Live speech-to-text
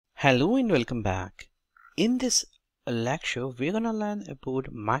Hello and welcome back. In this lecture, we're going to learn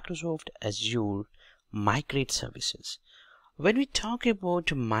about Microsoft Azure Migrate services. When we talk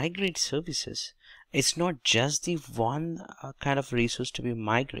about migrate services, it's not just the one kind of resource to be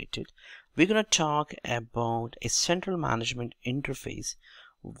migrated. We're going to talk about a central management interface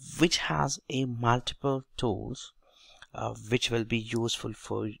which has a multiple tools which will be useful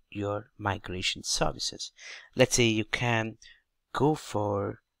for your migration services. Let's say you can go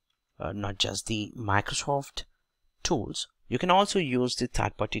for not just the Microsoft tools, you can also use the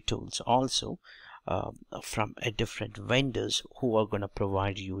third-party tools also from a different vendors who are going to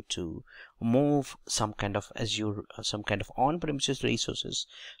provide you to move some kind of Azure, some kind of on-premises resources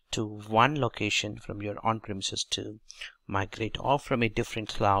to one location from your on-premises to migrate, or from a different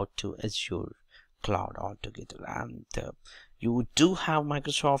cloud to Azure cloud altogether. And you do have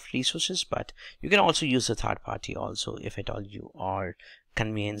Microsoft resources, but you can also use a third party also if at all you are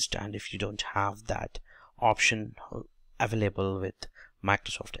convinced, and if you don't have that option available with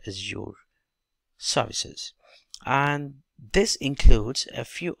Microsoft Azure services. And this includes a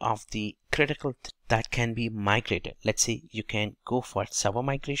few of the critical that can be migrated. Let's say you can go for server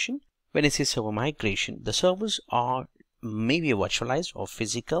migration. When I say server migration, the servers are maybe virtualized or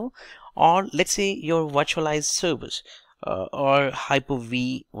physical, or let's say your virtualized servers or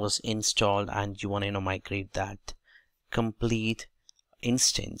Hyper-V was installed and you want to migrate that complete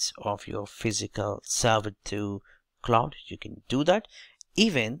instance of your physical server to cloud. You can do that.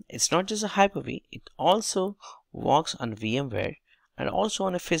 Even it's not just a Hyper-V, it also works on VMware and also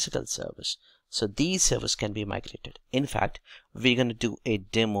on a physical service. So these servers can be migrated. In fact, we're going to do a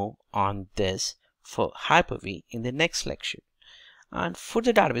demo on this for Hyper-V in the next lecture. And for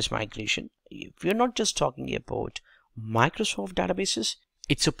the database migration, we're not just talking about Microsoft databases.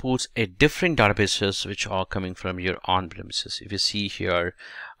 It supports a different databases which are coming from your on-premises. If you see here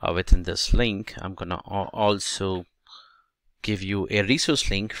within this link, I'm gonna also give you a resource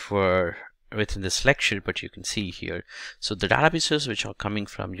link for within this lecture, but you can see here. So the databases which are coming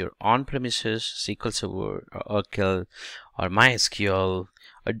from your on-premises, SQL Server, or Oracle, or MySQL,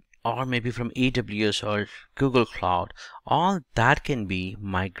 or maybe from AWS or Google Cloud, all that can be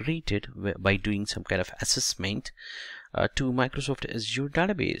migrated by doing some kind of assessment to Microsoft Azure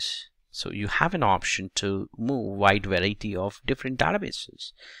database. So you have an option to move wide variety of different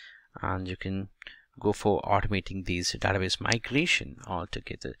databases, and you can go for automating these database migration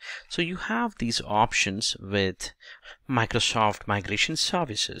altogether. So you have these options with Microsoft migration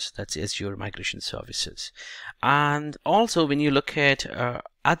services, that's Azure migration services. And also when you look at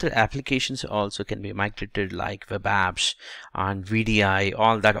other applications also can be migrated, like web apps and VDI,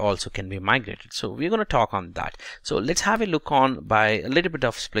 all that also can be migrated. So we're going to talk on that. So let's have a look on by a little bit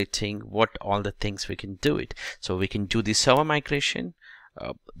of splitting what all the things we can do it. So we can do the server migration.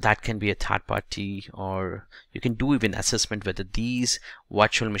 That can be a third party, or you can do even assessment whether these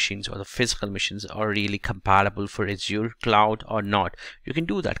virtual machines or the physical machines are really compatible for Azure cloud or not. You can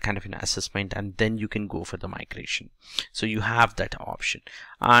do that kind of an assessment, and then you can go for the migration. So you have that option.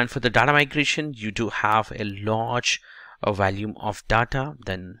 And for the data migration, you do have a large volume of data,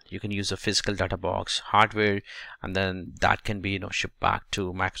 then you can use a physical data box hardware, and then that can be shipped back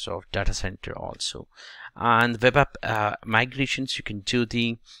to Microsoft data center also. And web app migrations, you can do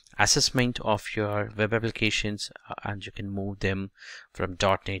the assessment of your web applications and you can move them from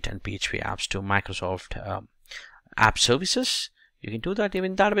 .NET and PHP apps to Microsoft app services. You can do that.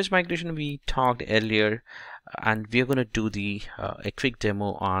 Even database migration we talked earlier, and we are going to do the a quick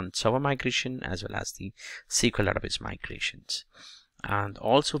demo on server migration as well as the SQL database migrations. And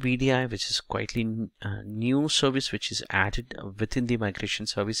also VDI, which is quite new service which is added within the migration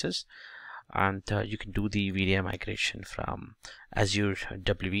services. And you can do the VDI migration from Azure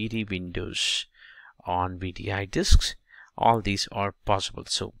WVD Windows on VDI disks. All these are possible.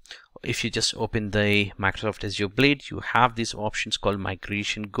 So if you just open the Microsoft Azure Blade, you have these options called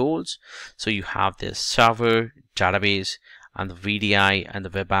migration goals. So you have this server, database, and the VDI, and the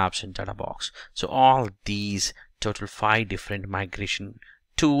web apps and data box. So all these total 5 different migration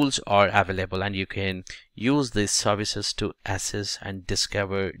tools are available, and you can use these services to assess and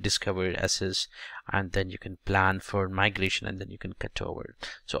discover, assess, and then you can plan for migration, and then you can cut over.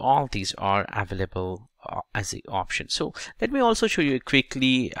 So all these are available as the option. So let me also show you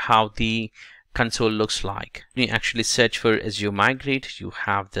quickly how the console looks like. When you actually search for Azure Migrate, you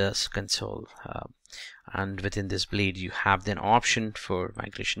have this console, and within this blade you have an option for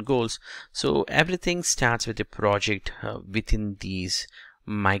migration goals. So everything starts with a project within these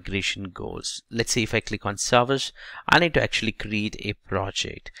migration goals. Let's say if I click on servers, I need to actually create a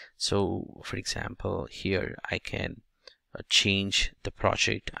project. So for example, here I can change the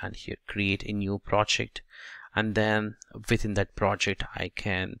project, and here create a new project, and then within that project I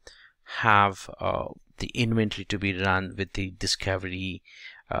can have the inventory to be run with the discovery.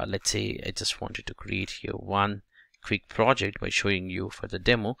 Let's say I just wanted to create here one quick project by showing you for the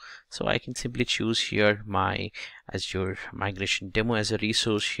demo, so I can simply choose here my Azure migration demo as a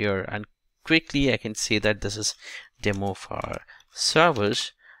resource here, and quickly I can say that this is demo for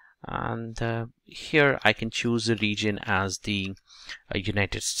servers, and here I can choose the region as the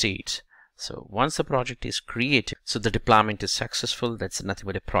United States. So once the project is created, so the deployment is successful. That's nothing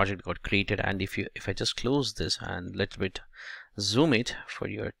but a project got created. And if I just close this and little bit zoom it for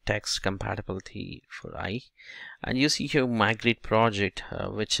your text compatibility for and you see here migrate project,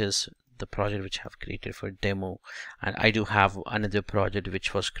 which is the project which I have created for demo, and I do have another project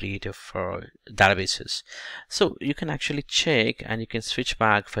which was created for databases. So you can actually check and you can switch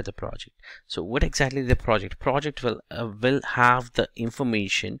back for the project. So what exactly the project will have the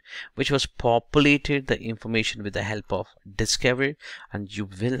information which was populated, the information with the help of discover, and you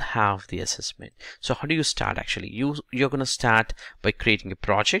will have the assessment. So how do you start? Actually you're going to start by creating a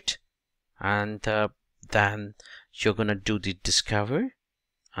project, and then you're going to do the discover,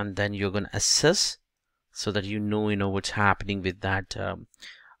 and then you're going to assess, so that you know what's happening with that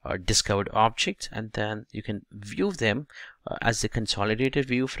discovered object, and then you can view them as the consolidated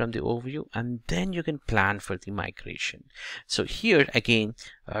view from the overview, and then you can plan for the migration. So here again,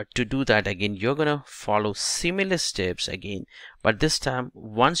 to do that again, you're going to follow similar steps again, but this time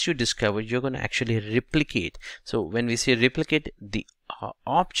once you discover, you're going to actually replicate. So when we say replicate the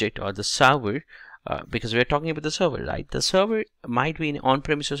object or the server, because we're talking about the server, right? The server might be on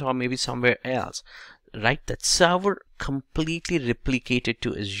premises or maybe somewhere else, right? That server completely replicated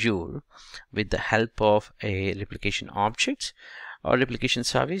to Azure with the help of a replication object or replication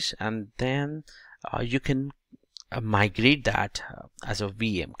service, and then you can migrate that as a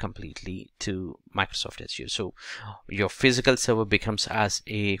VM completely to Microsoft Azure. So your physical server becomes as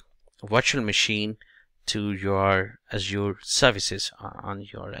a virtual machine to your Azure services on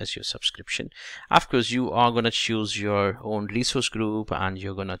your Azure subscription. Of course, you are going to choose your own resource group, and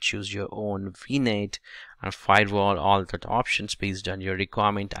you're going to choose your own VNet and firewall, all that options based on your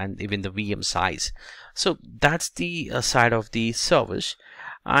requirement, and even the VM size. So that's the side of the service.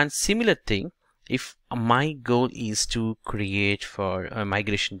 And similar thing, if my goal is to create for a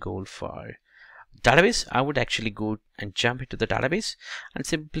migration goal for database, I would actually go and jump into the database, and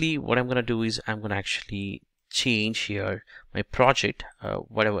simply what I'm going to do is I'm going to actually change here my project,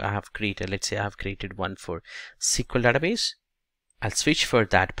 whatever I have created. Let's say I have created one for SQL database. I'll switch for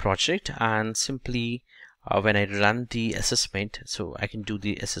that project, and simply when I run the assessment, so I can do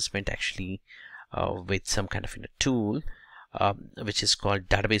the assessment actually with some kind of tool which is called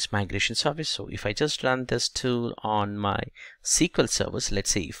database migration service. So if I just run this tool on my SQL servers,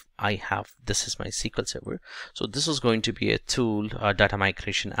 let's say if I have, this is my SQL server, so this is going to be a tool, data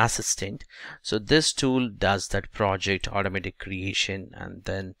migration assistant. So this tool does that project automatic creation, and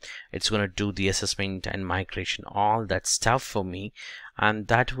then it's going to do the assessment and migration, all that stuff for me, and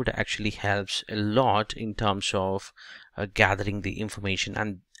that would actually helps a lot in terms of gathering the information.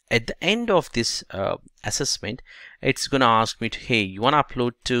 And at the end of this assessment, it's going to ask me to, hey, you want to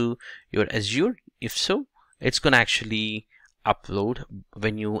upload to your Azure? If so, it's going to actually upload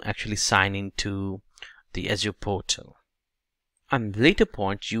when you actually sign into the Azure portal. And later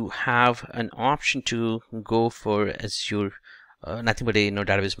point, you have an option to go for Azure, nothing but a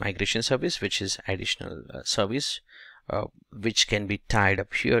database migration service, which is additional service which can be tied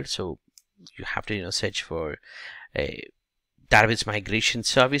up here. So you have to search for a database migration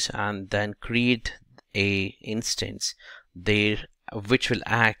service, and then create a instance there which will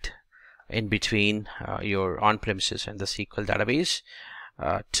act in between your on-premises and the SQL database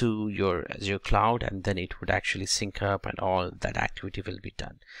to your Azure cloud, and then it would actually sync up and all that activity will be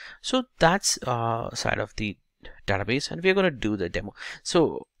done. So that's side of the database, and we're going to do the demo.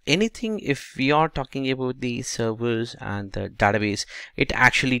 So anything, if we are talking about the servers and the database, it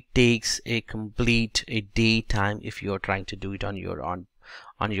actually takes a complete day time if you are trying to do it on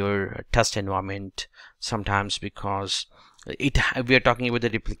your test environment sometimes, because we are talking about the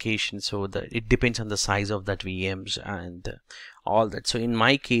replication, so it depends on the size of that VMs and all that. So in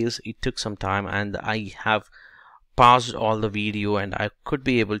my case, it took some time, and I have paused all the video, and I could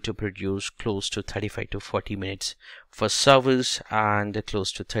be able to produce close to 35 to 40 minutes for servers and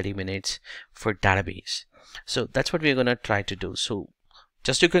close to 30 minutes for database. So that's what we're going to try to do. So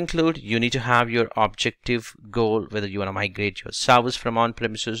Just to conclude, you need to have your objective goal, whether you want to migrate your service from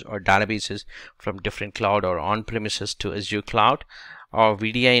on-premises or databases from different cloud or on-premises to Azure cloud or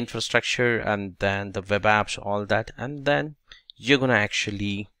VDI infrastructure, and then the web apps, all that, and then you're going to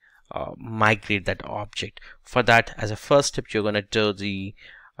actually migrate that object. For that, as a first step, you're going to do the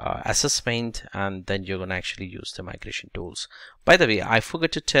assessment, and then you're going to actually use the migration tools. By the way, I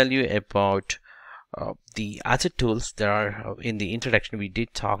forgot to tell you about the other tools. There are in the introduction we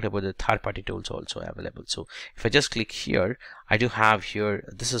did talk about the third-party tools also available. So if I just click here, I do have here,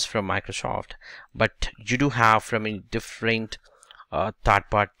 this is from Microsoft, but you do have from in different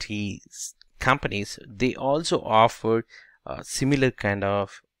third-party companies. They also offer similar kind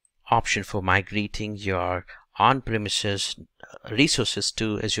of option for migrating your on-premises resources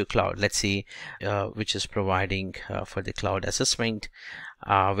to Azure cloud. Let's see which is providing for the cloud assessment,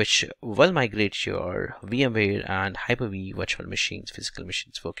 which will migrate your VMware and Hyper-V virtual machines, physical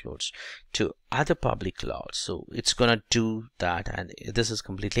machines workloads to other public clouds. So it's gonna do that, and this is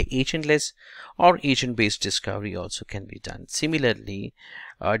completely agentless, or agent-based discovery also can be done. Similarly,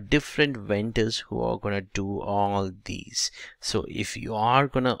 different vendors who are gonna do all these. So if you are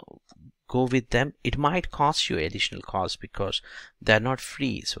gonna go with them, it might cost you additional cost because they're not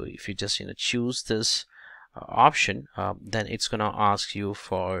free. So if you just choose this option, then it's gonna ask you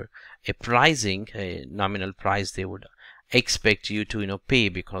for a pricing, a nominal price they would expect you to pay,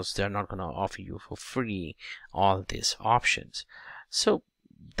 because they're not gonna offer you for free all these options. So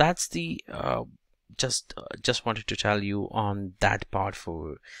that's the just wanted to tell you on that part.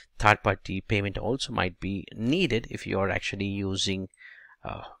 For third-party payment also might be needed if you are actually using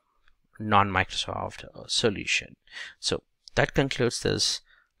non-Microsoft solution. So that concludes this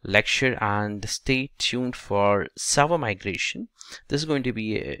lecture, and stay tuned for server migration. This is going to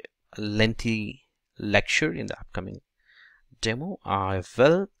be a lengthy lecture in the upcoming demo. I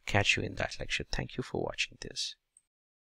will catch you in that lecture. Thank you for watching this.